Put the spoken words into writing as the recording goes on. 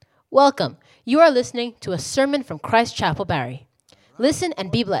Welcome. You are listening to a sermon from Christ Chapel, Barry. Listen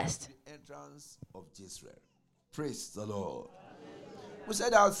and be blessed. The entrance of Israel. Praise the Lord. We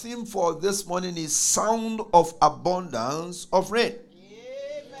said our theme for this morning is sound of abundance of rain.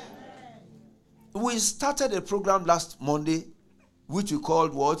 We started a program last Monday which we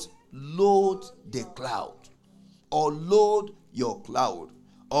called what? Load the cloud. Or load your cloud.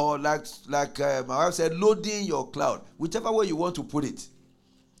 Or like my wife said, loading your cloud. Whichever way you want to put it.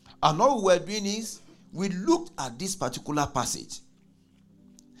 And all we were doing is, we looked at this particular passage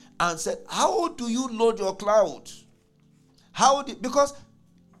and said, how do you load your cloud? Because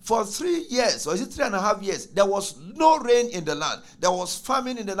for 3 years, or is it 3.5 years, there was no rain in the land. There was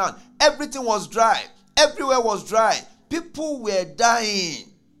famine in the land. Everything was dry. Everywhere was dry. People were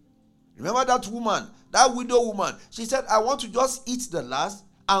dying. Remember that woman, that widow woman? She said, I want to just eat the last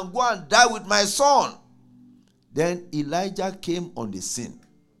and go and die with my son. Then Elijah came on the scene.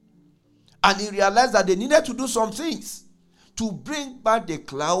 And he realized that they needed to do some things to bring back the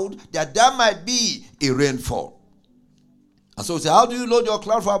cloud, that there might be a rainfall. And so we said, how do you load your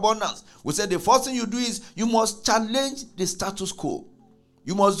cloud for abundance? We said the first thing you do is you must challenge the status quo.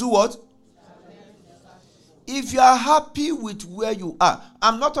 You must do what? If you are happy with where you are,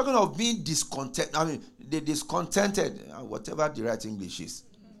 I'm not talking of being discontented, discontented, whatever the right English is.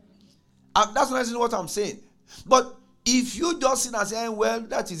 That's not what I'm saying. But if you just sit and say, well,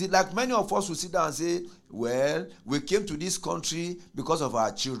 that is it. Like many of us will sit down and say, well, we came to this country because of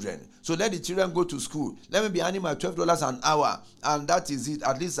our children. So let the children go to school. Let me be earning my $12 an hour. And that is it.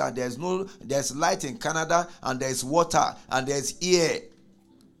 At least there's light in Canada, and there's water, and there's air.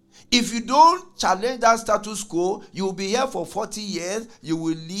 If you don't challenge that status quo, you will be here for 40 years. You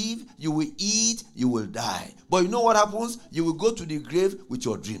will live, you will eat, you will die. But you know what happens? You will go to the grave with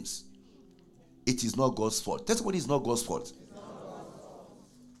your dreams. It is not God's fault. Testimony is not God's fault.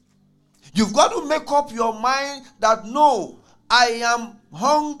 You've got to make up your mind that no, I am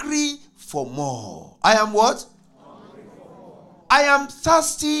hungry for more. I am what? Hungry for more. I am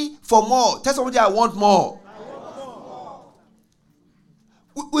thirsty for more. Tell somebody, I want more.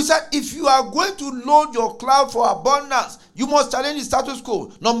 We said if you are going to load your cloud for abundance, you must challenge the status quo.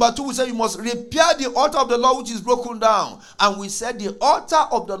 Number 2, we said you must repair the altar of the Lord which is broken down. And we said the altar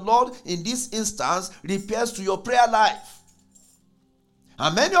of the Lord in this instance repairs to your prayer life.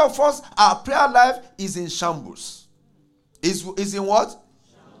 And many of us, our prayer life is in shambles. Is in what?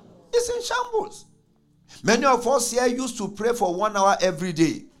 Shambles. It's in shambles. Many of us here used to pray for 1 hour every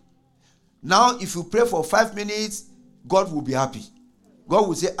day. Now if you pray for 5 minutes, God will be happy. God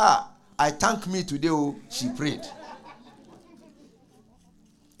will say, I thank me today, oh, she prayed.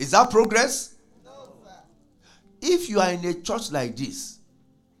 Is that progress? No, sir. If you are in a church like this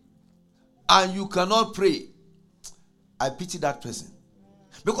and you cannot pray, I pity that person.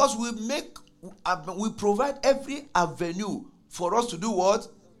 Because we provide every avenue for us to do what?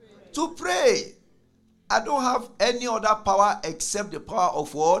 To pray. I don't have any other power except the power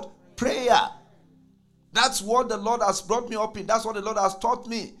of what? Prayer. That's what the Lord has brought me up in. That's what the Lord has taught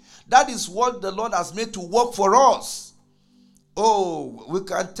me. That is what the Lord has made to work for us. Oh, we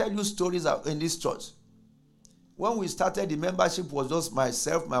can tell you stories in this church. When we started, the membership was just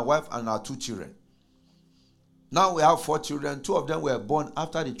myself, my wife, and our 2 children. Now we have 4 children. 2 of them were born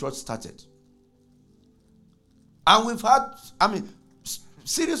after the church started. And we've had,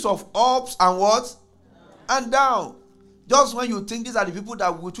 series of ups and what? And down. Just when you think these are the people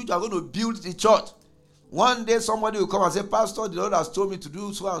with which are going to build the church. One day somebody will come and say, Pastor, the Lord has told me to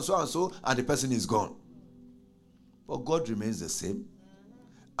do so and so and so, and the person is gone. But God remains the same.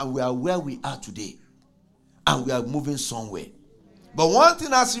 And we are where we are today. And we are moving somewhere. But one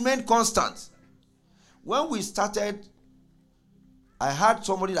thing has remained constant. When we started, I had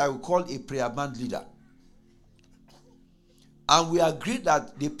somebody that I would call a prayer band leader. And we agreed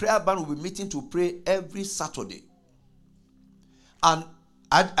that the prayer band will be meeting to pray every Saturday. And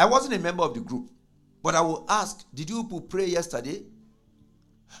I wasn't a member of the group. But I will ask, did you people pray yesterday?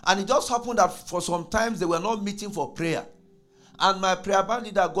 And it just happened that for some times they were not meeting for prayer. And my prayer band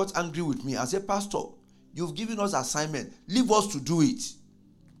leader got angry with me and said, Pastor, you've given us assignment. Leave us to do it.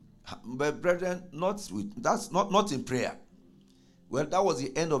 But brethren, that's not in prayer. Well, that was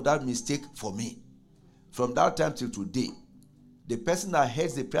the end of that mistake for me. From that time till today, the person that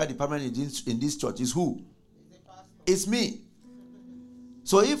heads the prayer department in this church is who? It's me.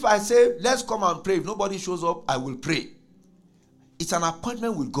 So if I say, let's come and pray, if nobody shows up, I will pray. It's an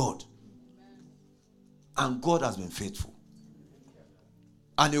appointment with God. And God has been faithful.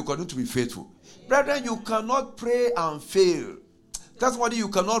 And He will continue to be faithful. Brethren, you cannot pray and fail. That's what you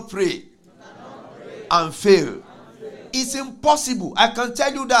cannot pray and fail. It's impossible. I can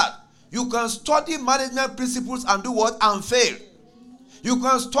tell you that. You can study management principles and do what? And fail. You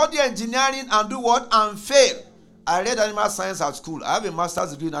can study engineering and do what? And fail. I read animal science at school. I have a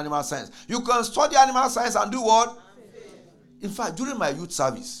master's degree in animal science. You can study animal science and do what? In fact, during my youth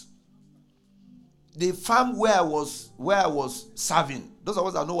service, the farm where I was serving, those of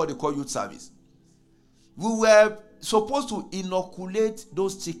us that know what they call youth service, we were supposed to inoculate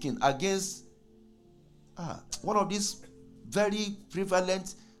those chickens against one of these very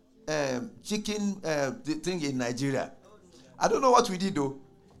prevalent chicken thing in Nigeria. I don't know what we did though.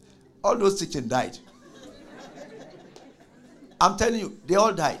 All those chickens died. I'm telling you, they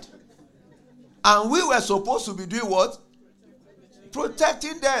all died. And we were supposed to be doing what?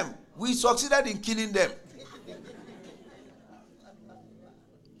 Protecting them. We succeeded in killing them.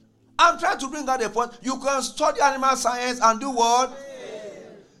 I'm trying to bring out a point. You can study animal science and do what?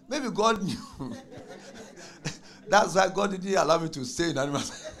 Maybe God knew. That's why God didn't allow me to stay in animal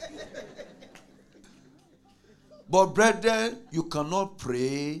science. But brethren, you cannot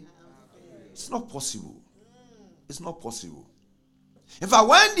pray. It's not possible. It's not possible. In fact,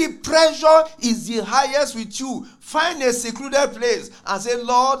 when the pressure is the highest with you, find a secluded place and say,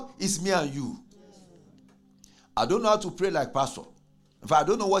 Lord, it's me and you. I don't know how to pray like pastor. In fact, I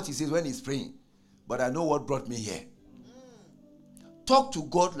don't know what he says when he's praying. But I know what brought me here. Talk to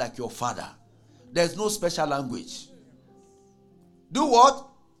God like your father. There's no special language. Do what?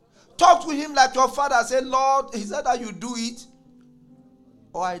 Talk to him like your father. Say, Lord, is that how you do it?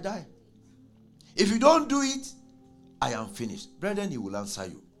 Or I die. If you don't do it, I am finished. Brethren, he will answer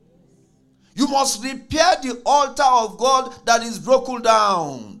you. You must repair the altar of God that is broken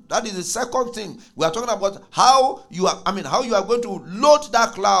down. That is the second thing. We are talking about how you are going to load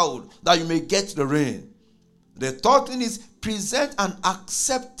that cloud that you may get the rain. The third thing is present an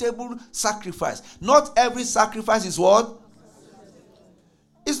acceptable sacrifice. Not every sacrifice is what?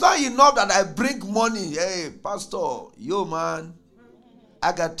 It's not enough that I bring money. Hey, pastor, yo man,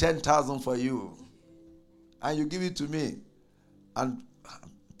 I got 10,000 for you. And you give it to me. And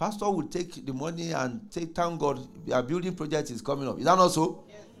pastor will take the money and thank God, our building project is coming up. Is that not so?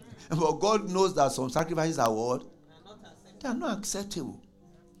 Yes. But God knows that some sacrifices are what? They are not acceptable.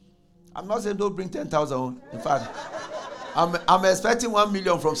 I'm not saying don't bring 10,000. In fact, I'm expecting 1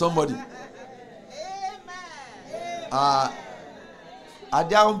 million from somebody. Are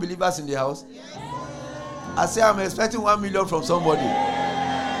there unbelievers in the house? I say I'm expecting 1 million from somebody.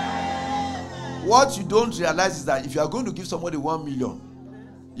 What you don't realize is that if you are going to give somebody 1 million,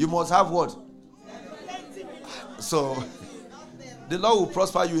 you must have what? So, the Lord will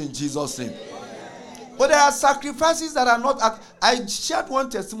prosper you in Jesus' name. But there are sacrifices that are not. I shared one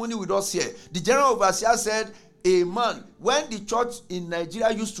testimony with us here. The general overseer said, a man, when the church in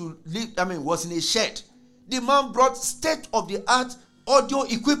Nigeria used to live, was in a shed, the man brought state-of-the-art audio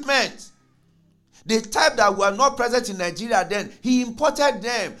equipment. The type that were not present in Nigeria then, he imported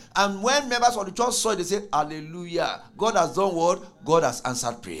them. And when members of the church saw it, they said, hallelujah. God has done what? God has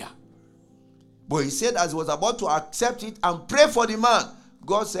answered prayer. But he said as he was about to accept it and pray for the man,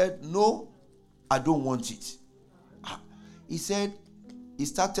 God said, no, I don't want it. He said, he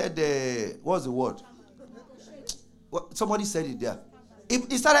started, what's the word? Somebody said it there.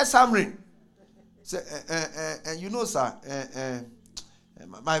 He started stammering. You know, sir,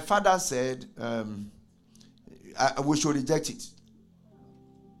 my father said we should reject it.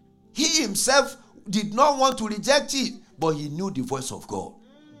 He himself did not want to reject it, but he knew the voice of God.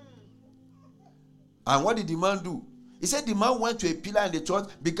 And what did the man do? He said the man went to a pillar in the church,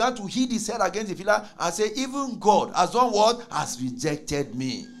 began to hit his head against the pillar and say, even God has done what? Has rejected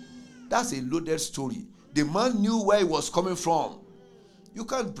me. That's a loaded story. The man knew where he was coming from. You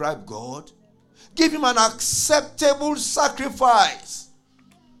can't bribe God. Give him an acceptable sacrifice.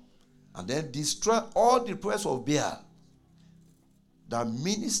 And then destroy all the prayers of Baal that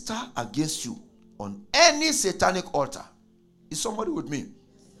minister against you on any satanic altar. Is somebody with me?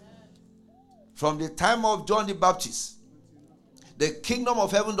 From the time of John the Baptist, the kingdom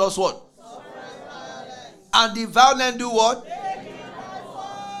of heaven does what? And the violent do what?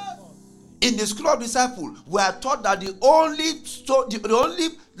 In the school of disciples, we are taught that the only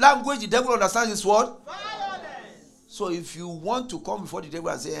language the devil understands is what? Violence. So if you want to come before the devil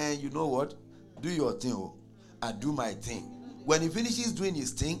and say, you know what? Do your thing, I do my thing. When he finishes doing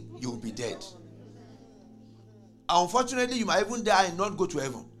his thing, you'll be dead. Unfortunately, you might even die and not go to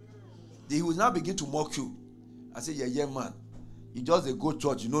heaven. He will now begin to mock you. I say, yeah, man. You just a go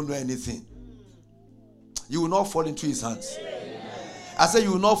church, you don't know anything. You will not fall into his hands. I say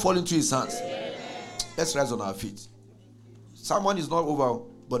you will not fall into his hands. Let's rise on our feet. Someone is not over,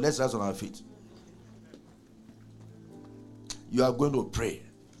 but let's rise on our feet. You are going to pray.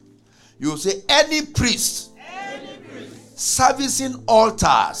 You say, any priest servicing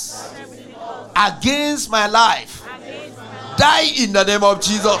altars against my life, die in the name of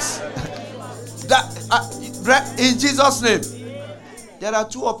Jesus. In Jesus' name. There are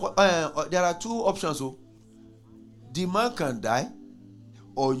two options. So, the man can die,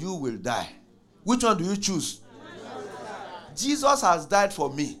 or you will die. Which one do you choose? Jesus has died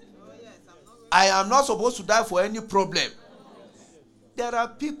for me. I am not supposed to die for any problem. There are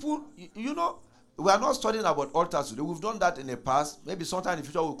people, we are not studying about altars today. We've done that in the past. Maybe sometime in the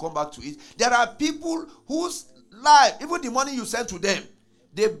future we'll come back to it. There are people whose life, even the money you send to them,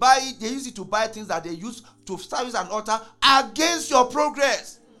 they use it to buy things that they use to service an altar against your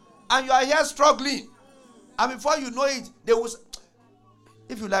progress. And you are here struggling. And before you know it, they will,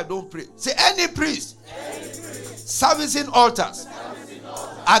 if you like, don't pray. Say, any priest servicing altars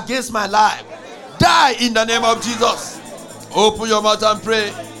against my life, die in the name of Jesus. Open your mouth and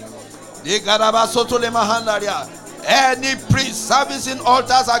pray. Any priest servicing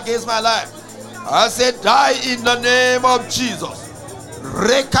altars against my life, I say, die in the name of Jesus.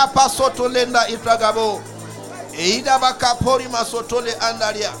 Rekapa sotolenda itragabo. Eidabaka porima sotole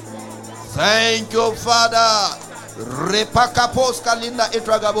andaria. Thank you, Father. Repakapos kalinda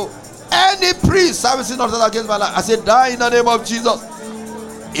itragabo. Any priest servicing altars against my life, I say, die in the name of Jesus.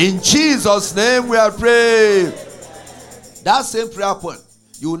 In Jesus' name we are praying. That same prayer point,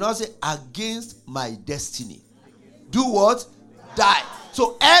 you will now say, against my destiny. Do what? Die.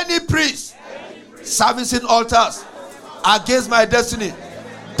 So any priest servicing altars against my destiny,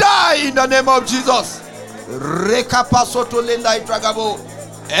 die in the name of Jesus.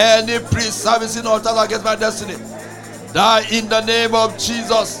 Any priest servicing altars against my destiny, die in the name of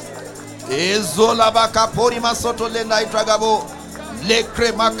Jesus.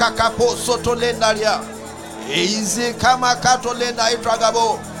 Eize kama kato lenda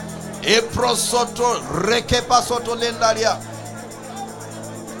itragabo. Eprosoto rekepa soto lendaria.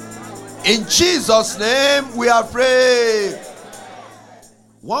 In Jesus' name we are praying.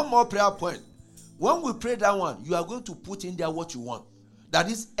 One more prayer point. When we pray that one, you are going to put in there what you want. That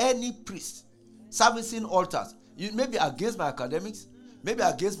is, any priest servicing altars. You may be against my academics, maybe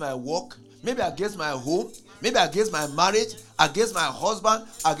against my work, maybe against my home, maybe against my marriage, against my husband,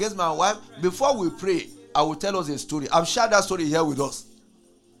 against my wife. Before we pray, I will tell us a story. I've shared that story here with us.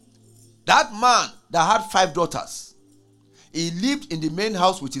 That man that had 5 daughters, he lived in the main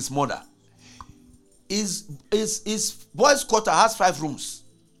house with his mother. His boys' quarter has 5 rooms.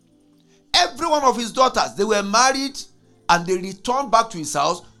 Every one of his daughters, they were married and they returned back to his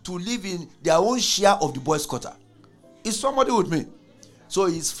house to live in their own share of the boys' quarter. Is somebody with me? So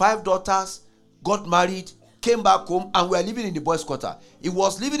his 5 daughters got married, came back home, and were living in the boys' quarter. He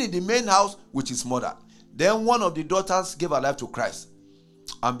was living in the main house with his mother. Then one of the daughters gave her life to Christ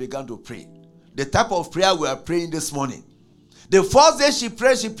and began to pray. The type of prayer we are praying this morning. The first day she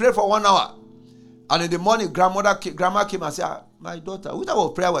prayed for 1 hour. And in the morning, grandma came and said, my daughter, what type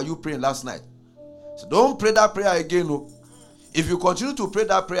of prayer were you praying last night? So don't pray that prayer again. No. If you continue to pray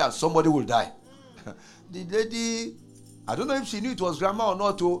that prayer, somebody will die. The lady, I don't know if she knew it was grandma or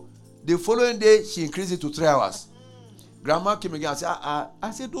not. The following day, she increased it to 3 hours. Grandma came again and said,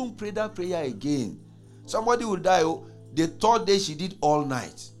 I said, don't pray that prayer again. Somebody will die. The 3rd day, she did all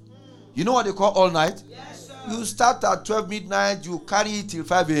night. You know what they call all night? Yes, sir. You start at 12 midnight, you carry it till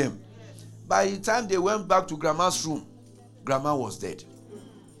 5 a.m. By the time they went back to grandma's room, grandma was dead.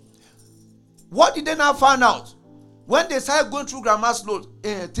 What did they now find out? When they started going through grandma's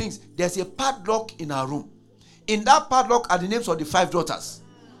things, there's a padlock in her room. In that padlock are the names of the 5 daughters.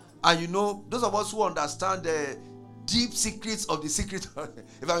 And you know, those of us who understand the deep secrets of the secret,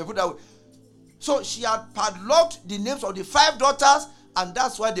 if I may put that way. So she had padlocked the names of the 5 daughters, and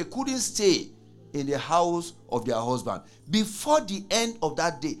that's why they couldn't stay in the house of their husband. Before the end of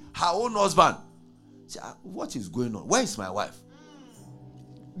that day, her own husband said, what is going on? Where is my wife?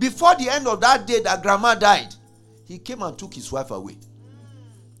 Before the end of that day that grandma died, he came and took his wife away.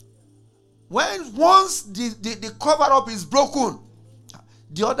 Once the cover-up is broken,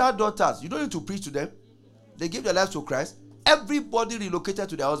 the other daughters, you don't need to preach to them. They gave their lives to Christ. Everybody relocated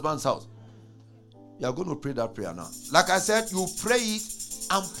to their husband's house. You are going to pray that prayer now. Like I said, you pray it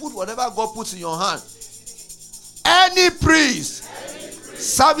and put whatever God puts in your hand. Any priest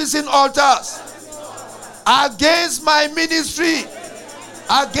servicing altars against my ministry,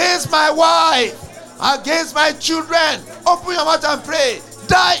 against my wife, against my children, open your mouth and pray.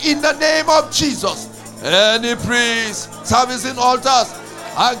 Die in the name of Jesus. Any priest servicing altars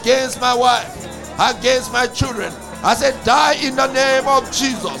against my wife, against my children, I said, die in the name of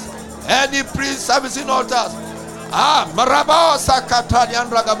Jesus. Any priest servicing altars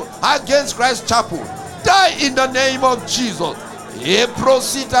Against Christ Chapel. Die in the name of Jesus.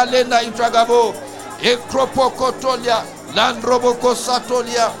 Eprosita lena intragabo. Ekropokotolia. Landroboko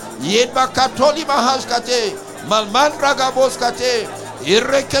satolia. Yedba katoli mahashkate. Malmandragaboskate.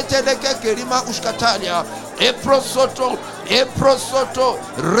 Irekete leke kerima uskatalia. Eprosoto.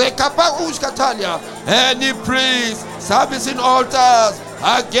 Rekapa uskatalia. Any priest servicing altars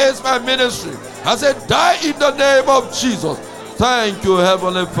against my ministry, I said, die in the name of Jesus. Thank you,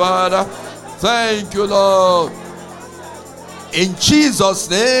 Heavenly Father. Thank you, Lord. In Jesus'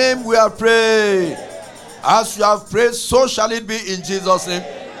 name we are praying. As you have prayed, so shall it be in Jesus' name.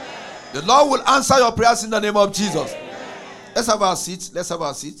 The Lord will answer your prayers in the name of Jesus. Let's have our seats. Let's have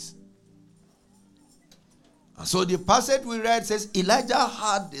our seats. And so the passage we read says, Elijah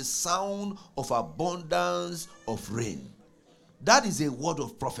heard the sound of abundance of rain. That is a word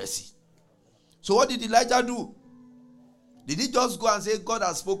of prophecy. So what did Elijah do? Did he just go and say, God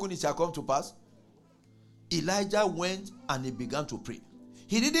has spoken, it shall come to pass? Elijah went and he began to pray.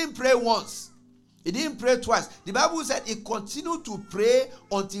 He didn't pray once. He didn't pray twice. The Bible said he continued to pray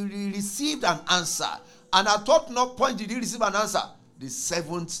until he received an answer. And at what point did he receive an answer? The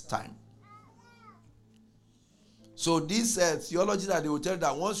 7th time. So this theology that they will tell you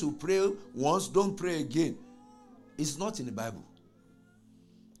that once you pray once, don't pray again, it's not in the Bible.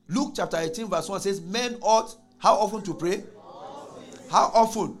 Luke chapter 18 verse 1 says, men ought how often to pray? How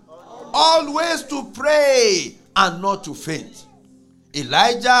often? Always to pray and not to faint.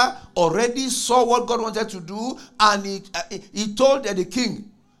 Elijah already saw what God wanted to do, and he told the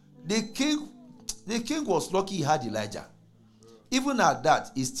king. The king was lucky he had Elijah. Even at that,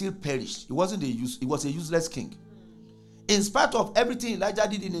 he still perished. He was a useless king. In spite of everything Elijah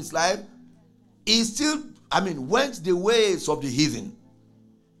did in his life, he still, went the ways of the heathen.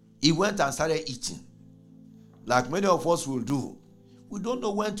 He went and started eating. Like many of us will do. We don't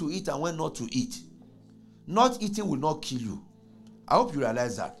know when to eat and when not to eat. Not eating will not kill you. I hope you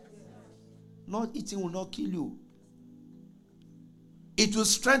realize that. Not eating will not kill you. It will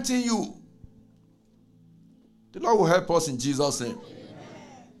strengthen you. The Lord will help us in Jesus' name.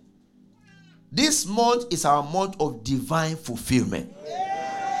 This month is our month of divine fulfillment.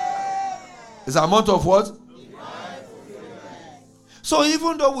 It's our month of what? Divine fulfillment. So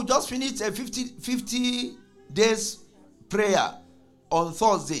even though we just finished a 50 days prayer on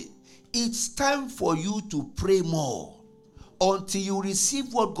Thursday, it's time for you to pray more until you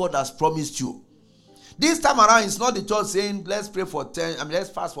receive what God has promised you. This time around, it's not the church saying, let's pray for 10, let's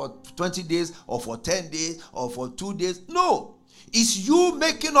fast for 20 days or for 10 days or for 2 days. No. It's you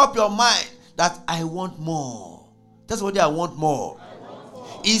making up your mind that I want more. That's what I want more.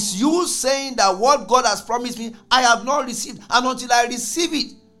 It's you saying that what God has promised me, I have not received. And until I receive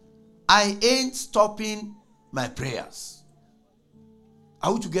it, I ain't stopping my prayers.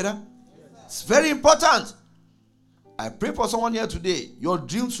 Are we together? It's very important. I pray for someone here today. Your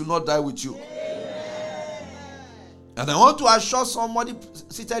dreams will not die with you. And I want to assure somebody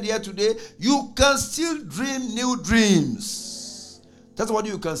seated here today, you can still dream new dreams. That's what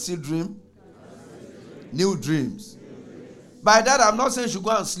you can still dream. New dreams. By that, I'm not saying you should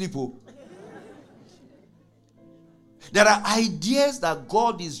go and sleep. There are ideas that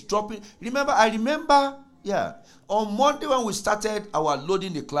God is dropping. I remember, on Monday when we started our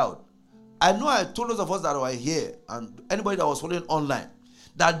loading the cloud, I know I told those of us that were here and anybody that was following online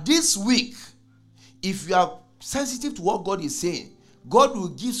that this week, if you are sensitive to what God is saying, God will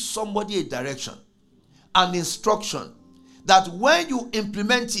give somebody a direction, an instruction that when you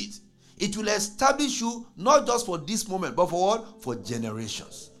implement it, it will establish you not just for this moment, but for what? For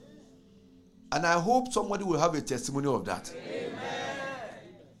generations. And I hope somebody will have a testimony of that. Amen.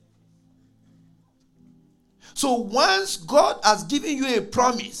 So once God has given you a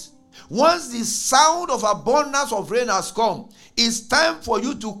promise, once the sound of abundance of rain has come, it's time for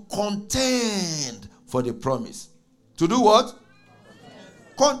you to contend for the promise. To do what?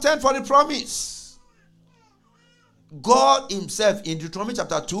 Contend for the promise. God himself in Deuteronomy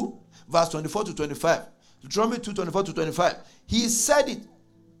chapter 2, verse 24 to 25. Deuteronomy 2, 24 to 25. He said it.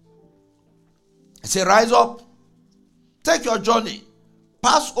 He said, rise up, take your journey,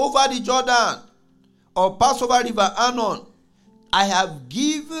 pass over the Jordan, or pass over river Arnon. I have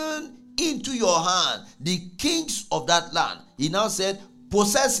given into your hand the kings of that land. He now said,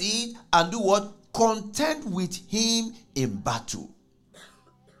 possess it and do what? Contend with him in battle.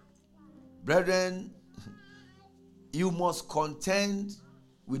 Brethren, you must contend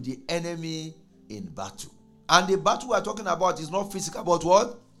with the enemy in battle. And the battle we're talking about is not physical, but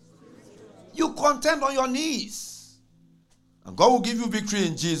what? You contend on your knees. And God will give you victory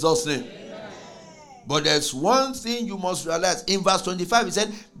in Jesus' name. Amen. But there's one thing you must realize. In verse 25, he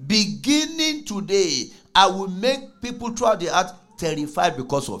said, beginning today, I will make people throughout the earth terrified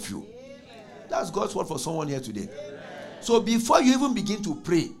because of you. That's God's word for someone here today. So before you even begin to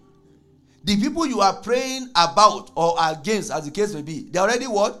pray, the people you are praying about or against, as the case may be, they're already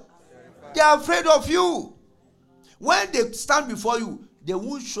what? They are afraid of you. When they stand before you, they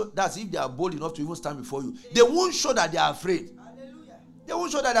won't show, that's if they are bold enough to even stand before you. They won't show that they are afraid. They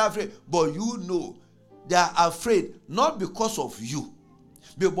won't show that they are afraid. But you know, they are afraid not because of you,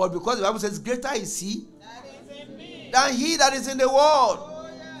 but because the Bible says, greater is he than he that is in the world.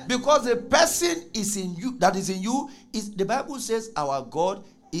 Because the person is in you, that is in you, is the Bible says our God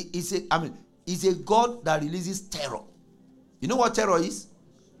is a God that releases terror. You know what terror is?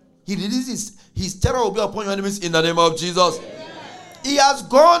 He releases his terror will be upon your enemies in the name of Jesus. He has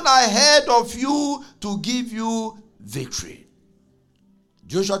gone ahead of you to give you victory.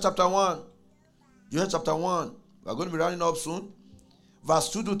 Joshua chapter 1. Joshua chapter 1. We're going to be rounding up soon. Verse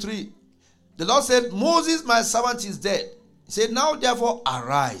 2 to 3. The Lord said, Moses, my servant, is dead. He said, now therefore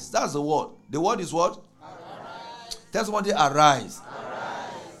arise. That's the word. The word is what? Arise. Tell somebody, arise.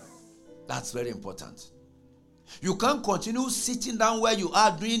 Arise. That's very important. You can't continue sitting down where you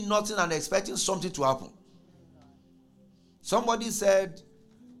are doing nothing and expecting something to happen. Somebody said,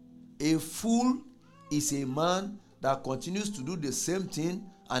 a fool is a man that continues to do the same thing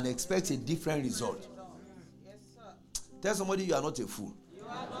and expects a different result. Yes, sir. Tell somebody you are not a fool. You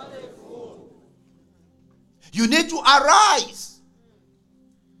are not a fool. You need to arise.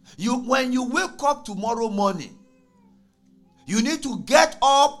 When you wake up tomorrow morning, you need to get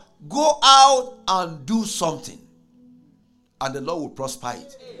up, go out and do something. And the Lord will prosper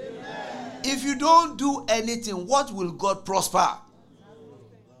it. Amen. If you don't do anything, what will God prosper?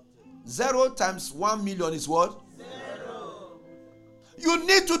 0 times 1 million is what? 0. You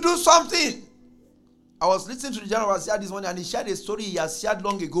need to do something. I was listening to the general overseer this morning and he shared a story he has shared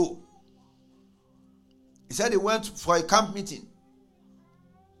long ago. He said he went for a camp meeting.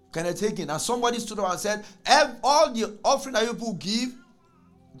 Kenneth Hagin, and somebody stood up and said, all the offering that you people give,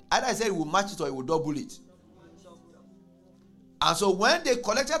 either I said he will match it or he will double it. And so when they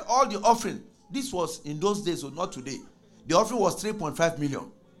collected all the offering, this was in those days, so not today. The offering was $3.5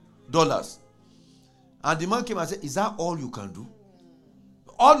 million. And the man came and said, is that all you can do?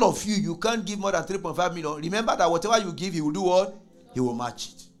 All of you, you can't give more than 3.5 million. Remember that whatever you give, he will do what? He will match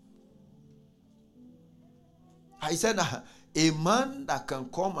it. I said, a man that can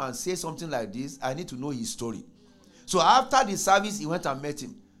come and say something like this, I need to know his story. So after the service, he went and met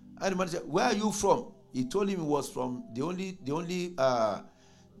him. And the man said, where are you from? He told him he was from the only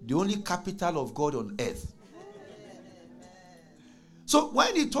capital of God on earth. So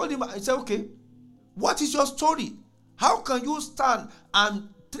when he told him, he said, okay, what is your story? How can you stand and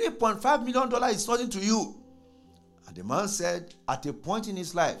 $3.5 million is nothing to you? And the man said, at a point in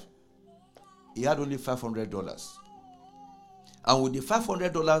his life, he had only $500. And with the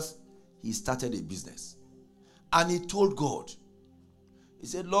 $500, he started a business. And he told God, he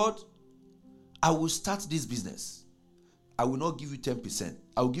said, Lord, I will start this business. I will not give you 10%.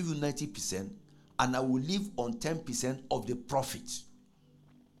 I will give you 90%. And I will live on 10% of the profit.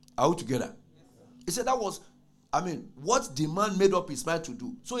 Are we together? He said that was, what the man made up his mind to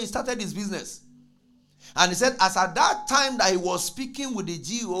do. So he started his business. And he said, as at that time that he was speaking with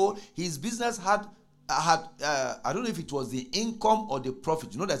the GO, his business had I don't know if it was the income or the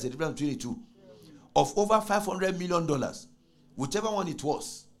profit. You know there's a difference between the two. Of over $500 million. Whichever one it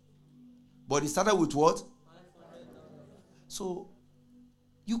was. But it started with what? So,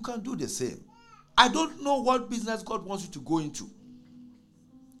 you can do the same. I don't know what business God wants you to go into.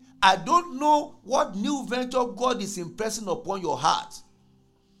 I don't know what new venture God is impressing upon your heart.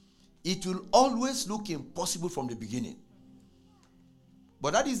 It will always look impossible from the beginning.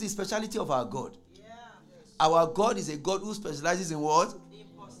 But that is the speciality of our God. Yeah. Our God is a God who specializes in what?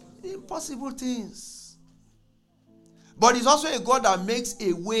 Impossible things. But he's also a God that makes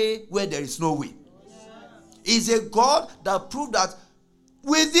a way where there is no way. He's a God that proved that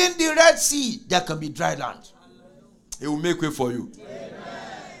within the Red Sea, there can be dry land. He will make way for you. Amen.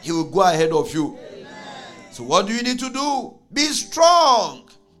 He will go ahead of you. Amen. So what do you need to do? Be strong.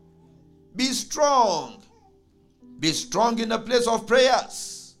 Be strong. Be strong in the place of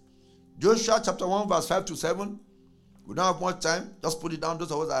prayers. Joshua chapter 1 verse 5 to 7. We don't have much time. Just put it down.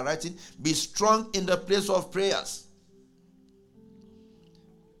 Those of us that are writing. Be strong in the place of prayers.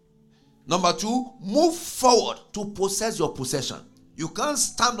 Number 2, move forward to possess your possession. You can't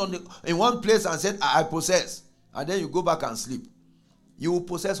stand in one place and say, I possess. And then you go back and sleep. You will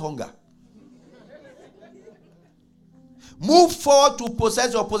possess hunger. Move forward to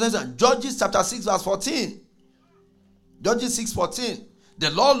possess your possession. Judges chapter 6 verse 14. Judges 6:14.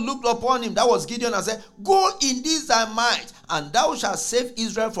 The Lord looked upon him, that was Gideon, and said, go in this thy might, and thou shalt save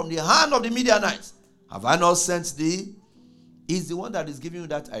Israel from the hand of the Midianites. Have I not sent thee? He's the one that is giving you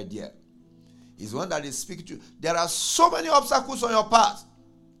that idea. He's the one that is speaking to you. There are so many obstacles on your path,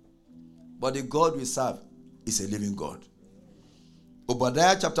 but the God we serve is a living God.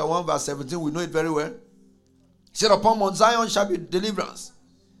 Obadiah chapter 1 verse 17, we know it very well. He said, upon Mount Zion shall be deliverance,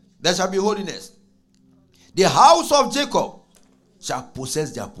 there shall be holiness. The house of Jacob shall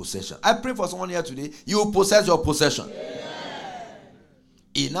possess their possession. I pray for someone here today, you will possess your possession. Yeah.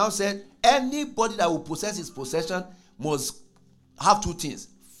 He now said, anybody that will possess his possession must have two things: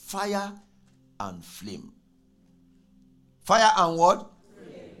 fire and flame. Fire and what?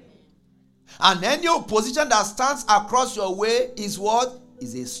 Flame. And any opposition that stands across your way is what?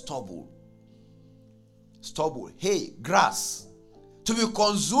 Is a stubble. Stubble, hay, grass, to be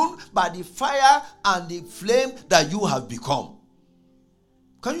consumed by the fire and the flame that you have become.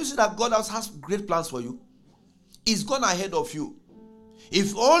 Can you see that God has great plans for you? He's gone ahead of you.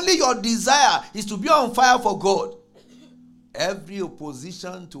 If only your desire is to be on fire for God, every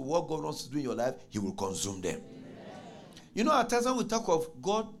opposition to what God wants to do in your life, He will consume them. You know, at times when we talk of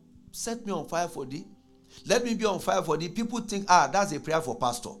God, set me on fire for thee, let me be on fire for thee, people think, that's a prayer for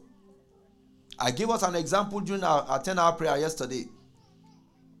pastor. I gave us an example during our 10-hour prayer yesterday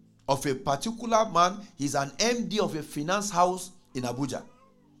of a particular man. He's an MD of a finance house in Abuja.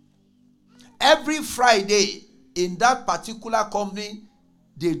 Every Friday in that particular company,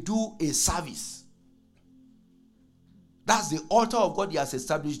 they do a service. That's the altar of God He has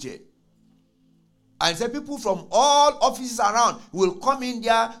established there. And so people from all offices around will come in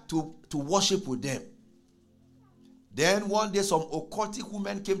there to worship with them. Then one day some occultic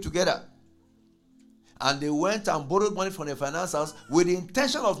women came together. And they went and borrowed money from the finance house with the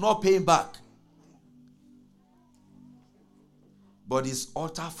intention of not paying back. But his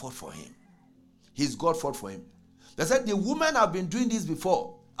altar fought for him. His God fought for him. They said the women have been doing this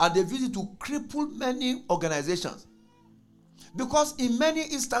before, and they've used it to cripple many organizations. Because in many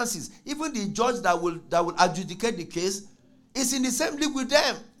instances, even the judge that will adjudicate the case is in the same league with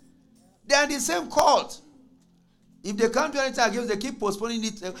them. They are in the same court. If they can't do anything against, they keep postponing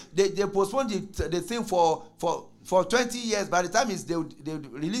it. They postpone the thing for 20 years. By the time they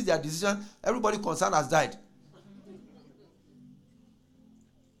release their decision, everybody concerned has died.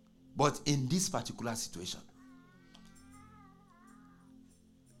 But in this particular situation,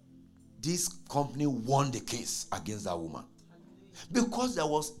 this company won the case against that woman. Because there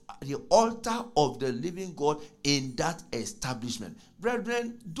was the altar of the living God in that establishment.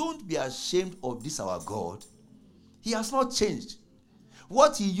 Brethren, don't be ashamed of this our God. He has not changed.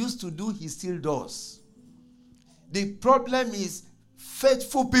 What He used to do, He still does. The problem is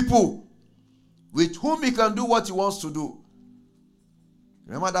faithful people with whom He can do what He wants to do.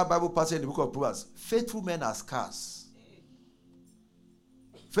 Remember that Bible passage in the book of Proverbs? Faithful men are scarce.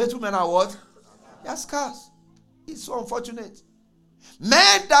 Faithful men are what? They are scarce. It's so unfortunate.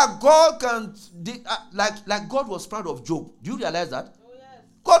 Men that God can, like God was proud of Job. Do you realize that? Oh, yes.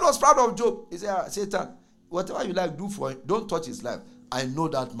 God was proud of Job. He said, Satan, whatever you like, do for him. Don't touch his life. I know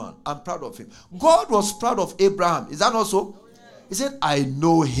that man. I'm proud of him. God was proud of Abraham. Is that not so? Oh, yes. He said, I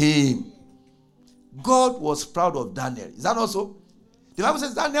know him. God was proud of Daniel. Is that not so? The Bible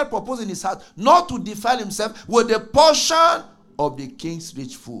says Daniel proposed in his heart not to defile himself with the portion of the king's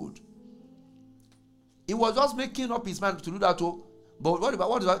rich food. He was just making up his mind to do that too. But what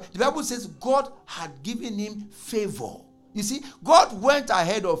is that? The Bible says God had given him favor. You see, God went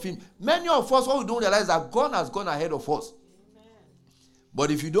ahead of him. Many of us, what we don't realize, that God has gone ahead of us. Amen.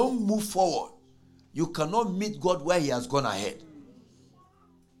 But if you don't move forward, you cannot meet God where He has gone ahead.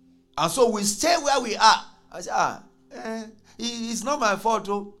 And so we stay where we are. I say, it's not my fault.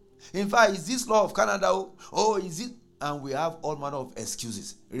 Oh. In fact, is this law of Canada? Oh, is it? And we have all manner of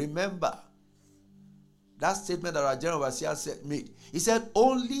excuses. Remember that statement that our general overseer made. He said,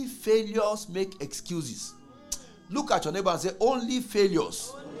 only failures make excuses. Look at your neighbor and say, only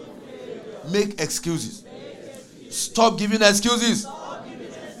failures make excuses. Stop giving excuses.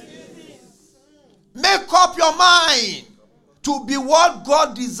 Make up your mind to be what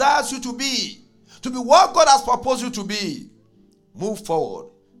God desires you to be. To be what God has proposed you to be. Move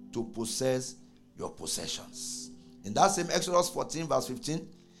forward to possess your possessions. In that same Exodus 14 verse 15,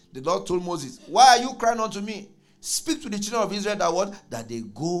 the Lord told Moses, why are you crying unto me? Speak to the children of Israel that what? That they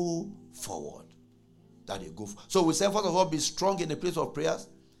go forward. That they go. So we say, first of all, be strong in the place of prayers.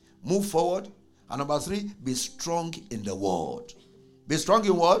 Move forward. And number 3, be strong in the word. Be strong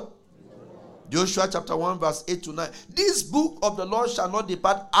in what? Joshua chapter 1 verse 8 to 9. This book of the Lord shall not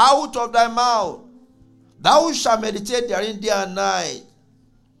depart out of thy mouth. Thou shalt meditate therein day and night.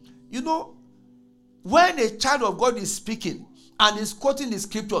 You know, when a child of God is speaking and is quoting the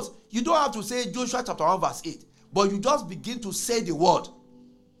scriptures, you don't have to say Joshua chapter 1 verse 8. But you just begin to say the word.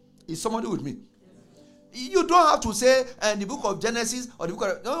 Is somebody with me? You don't have to say the book of Genesis or the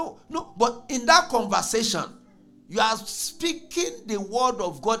book of... No. But in that conversation, you are speaking the word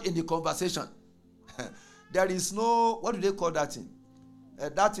of God in the conversation. There is no... What do they call that thing?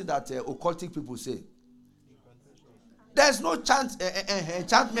 That thing that occultic people say. There's no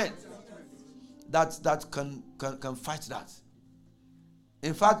enchantment that can fight that.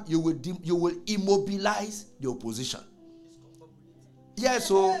 In fact, you will immobilize the opposition. Yes,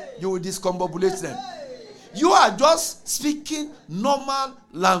 so you will discombobulate them. You are just speaking normal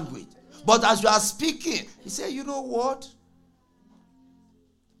language. But as you are speaking, you say, you know what?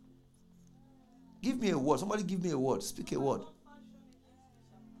 Give me a word. Somebody give me a word. Speak a word.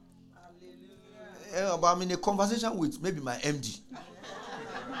 But I'm in a conversation with maybe my MD.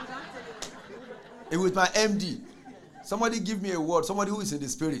 With my MD. Somebody give me a word. Somebody who is in the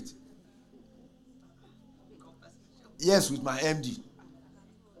spirit. Yes, with my MD.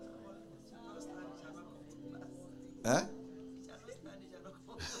 Eh?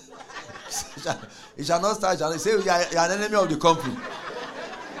 It shall not stand. Shall say you are an enemy of the company.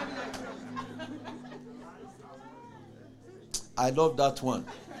 I love that one.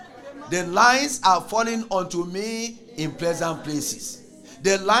 The lines are falling onto me in pleasant places.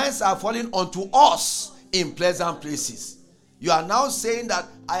 The lines are falling onto us in pleasant places. You are now saying that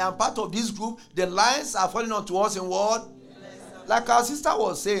I am part of this group. The lines are falling onto us in what? Like our sister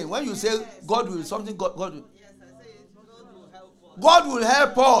was saying, when you say God will something, God will. God will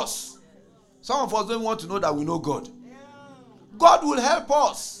help us. Some of us don't want to know that we know God. God will help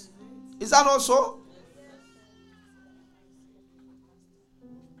us. Is that not so?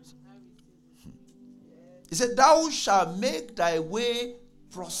 He said, thou shalt make thy way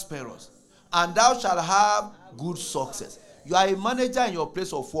prosperous, and thou shalt have good success. You are a manager in your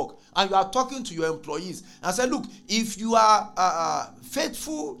place of work, and you are talking to your employees and say, look, if you are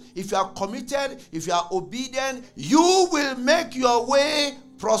faithful, if you are committed, if you are obedient, you will make your way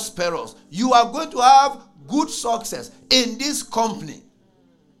prosperous. You are going to have good success in this company.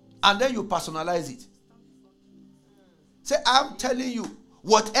 And then you personalize it. Say, I'm telling you,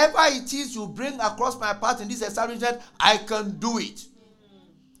 whatever it is you bring across my path in this establishment, I can do it.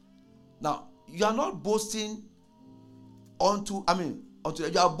 Now, you are not boasting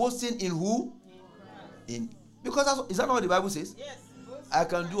you are boasting in who? Because is that not what the Bible says? Yes. I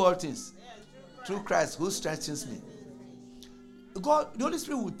can do all things through Christ who strengthens me. God, the Holy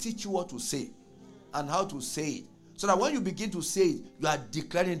Spirit will teach you what to say and how to say it. So that when you begin to say it, you are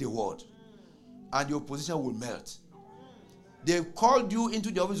declaring the word. And the opposition will melt. They called you into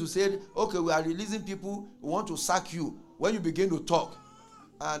the office to say, okay, we are releasing people, we want to sack you. When you begin to talk,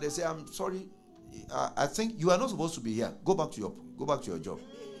 and they say, I'm sorry, I think you are not supposed to be here. Go back to your job.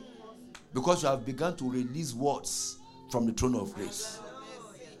 Because you have begun to release words from the throne of grace.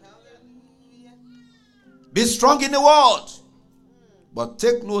 Be strong in the word. But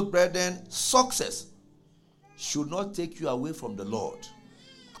take note, brethren, success should not take you away from the Lord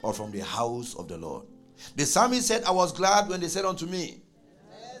or from the house of the Lord. The psalmist said, I was glad when they said unto me,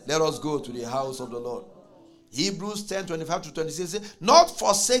 let us go to the house of the Lord. Hebrews 10:25-26 says, not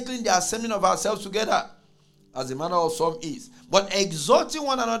forsaking the assembling of ourselves together, as the manner of some is, but exhorting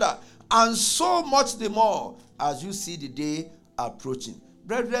one another, and so much the more as you see the day approaching.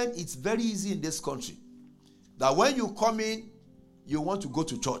 Brethren, it's very easy in this country that when you come in, you want to go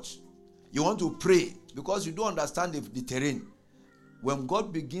to church. You want to pray because you don't understand the terrain. When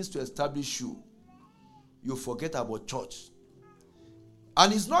God begins to establish you, you forget about church.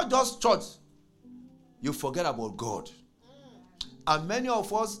 And it's not just church. You forget about God. And many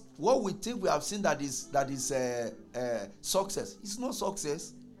of us, what we think we have seen that is success, it's not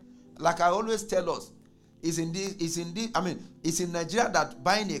success. Like I always tell us, it's in Nigeria that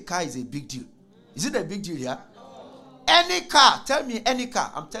buying a car is a big deal. Is it a big deal here? Any car, tell me any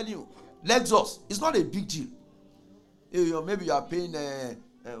car, I'm telling you, Lexus, it's not a big deal. Maybe you are paying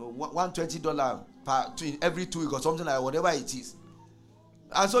 $120 every 2 weeks or something like whatever it is.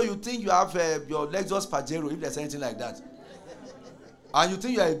 And so you think you have your Lexus Pajero, if there's anything like that. And you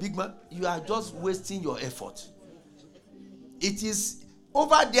think you are a big man, you are just wasting your effort. It is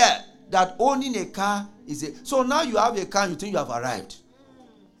over there that owning a car is a... So now you have a car and you think you have arrived.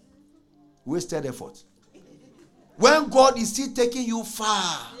 Wasted effort. When God is still taking you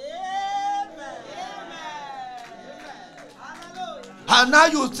far. And now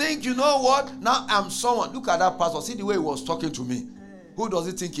you think, you know what? Now I'm someone. Look at that pastor. See the way he was talking to me. Who does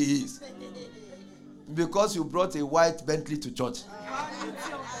he think he is? Because you brought a white Bentley to church.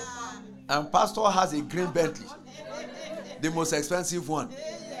 And pastor has a green Bentley. The most expensive one.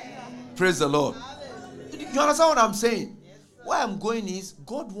 Praise the Lord. You understand what I'm saying? Where I'm going is,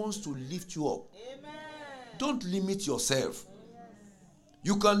 God wants to lift you up. Don't limit yourself.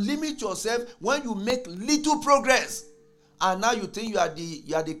 You can limit yourself when you make little progress. And now you think you are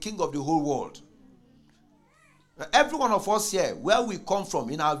the king of the whole world. Every one of us here, where we come from,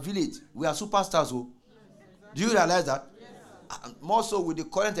 in our village, we are superstars. Oh. Do you realize that? More so with the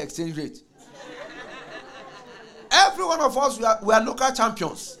current exchange rate. Every one of us, we are local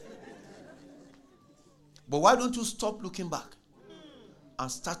champions. But why don't you stop looking back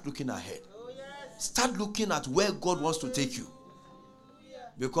and start looking ahead? Start looking at where God wants to take you.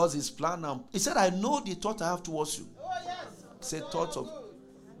 Because his plan, he said, I know the thought I have towards you. He said, thoughts of,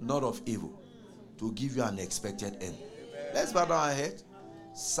 not of evil, to give you an expected end. Let's bow down our head.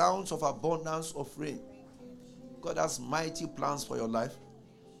 Sounds of abundance of rain. God has mighty plans for your life,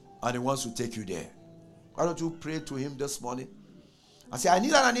 and he wants to take you there. Why don't you pray to him this morning and say, I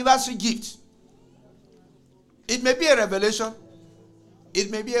need an anniversary gift. It may be a revelation.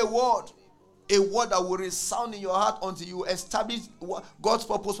 It may be a word that will resound in your heart until you establish God's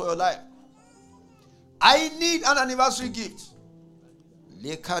purpose for your life. I need an anniversary gift.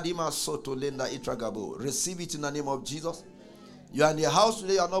 Receive it in the name of Jesus. You are in the house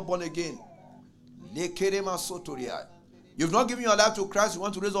today, you are not born again. You've not given your life to Christ, you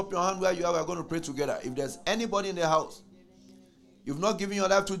want to raise up your hand where you are, we are going to pray together. If there's anybody in the house, you've not given your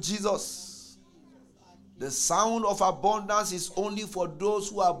life to Jesus, the sound of abundance is only for those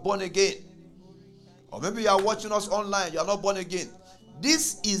who are born again. Or maybe you are watching us online, you are not born again.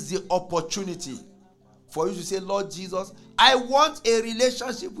 This is the opportunity for you to say, Lord Jesus, I want a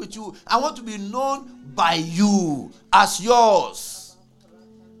relationship with you. I want to be known by you as yours.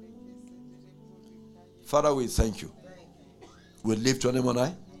 Father, we thank you. We lift your name on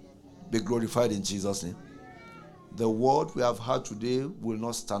high. Be glorified in Jesus' name. The word we have heard today will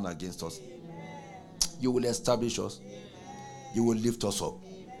not stand against us. You will establish us. You will lift us up.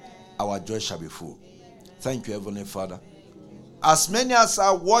 Our joy shall be full. Thank you, Heavenly Father. As many as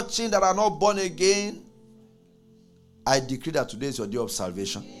are watching that are not born again, I decree that today is your day of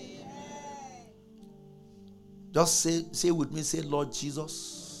salvation. Just say with me, say, Lord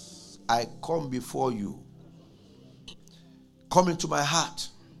Jesus, I come before you. Come into my heart.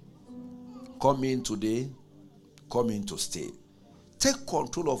 Come in today. Come in to stay. Take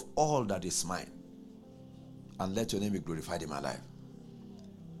control of all that is mine. And let your name be glorified in my life.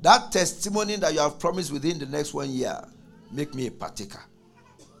 That testimony that you have promised within the next 1 year, make me a partaker.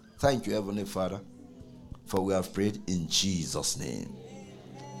 Thank you, Heavenly Father, for we have prayed in Jesus' name.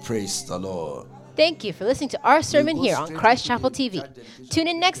 Praise the Lord. Thank you for listening to our sermon here on Christ Chapel TV. Tune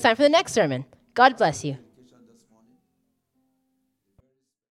in next time for the next sermon. God bless you.